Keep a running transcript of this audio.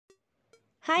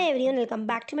Hi everyone, welcome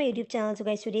back to my YouTube channel. So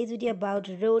guys, today's video about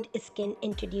Rhode Skin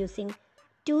introducing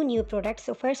two new products.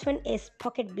 So first one is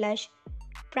Pocket Blush.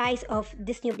 Price of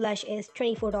this new blush is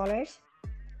 $24.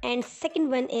 And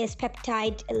second one is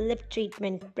Peptide Lip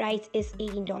Treatment. Price is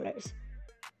 $18.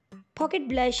 Pocket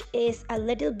Blush is a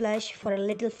little blush for a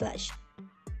little flush.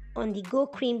 On the Go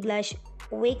Cream Blush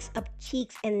wakes up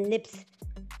cheeks and lips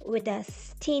with a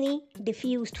satiny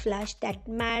diffused flush that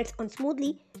melts on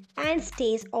smoothly and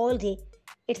stays all day.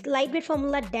 Its lightweight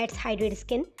formula that hydrates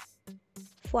skin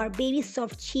for baby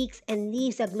soft cheeks and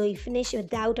leaves a glowy finish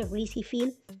without a greasy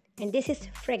feel, and this is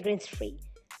fragrance free.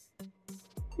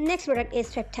 Next product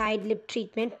is Peptide Lip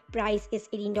Treatment. Price is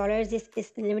 $18. This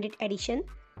is limited edition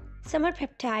summer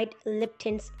peptide lip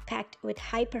tints packed with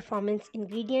high performance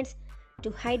ingredients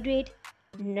to hydrate,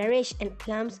 nourish and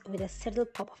plumps with a subtle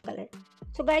pop of color.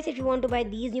 So guys, if you want to buy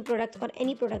these new products or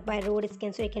any product by Rhode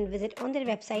Skin, so you can visit on their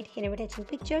website. Here I'm attaching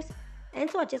pictures and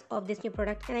swatches of this new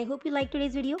product, and I hope you like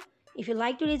today's video. If you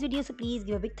like today's video, so please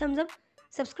give a big thumbs up,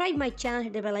 subscribe my channel,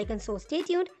 hit the bell icon. So stay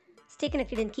tuned, stay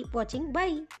connected and keep watching.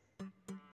 Bye.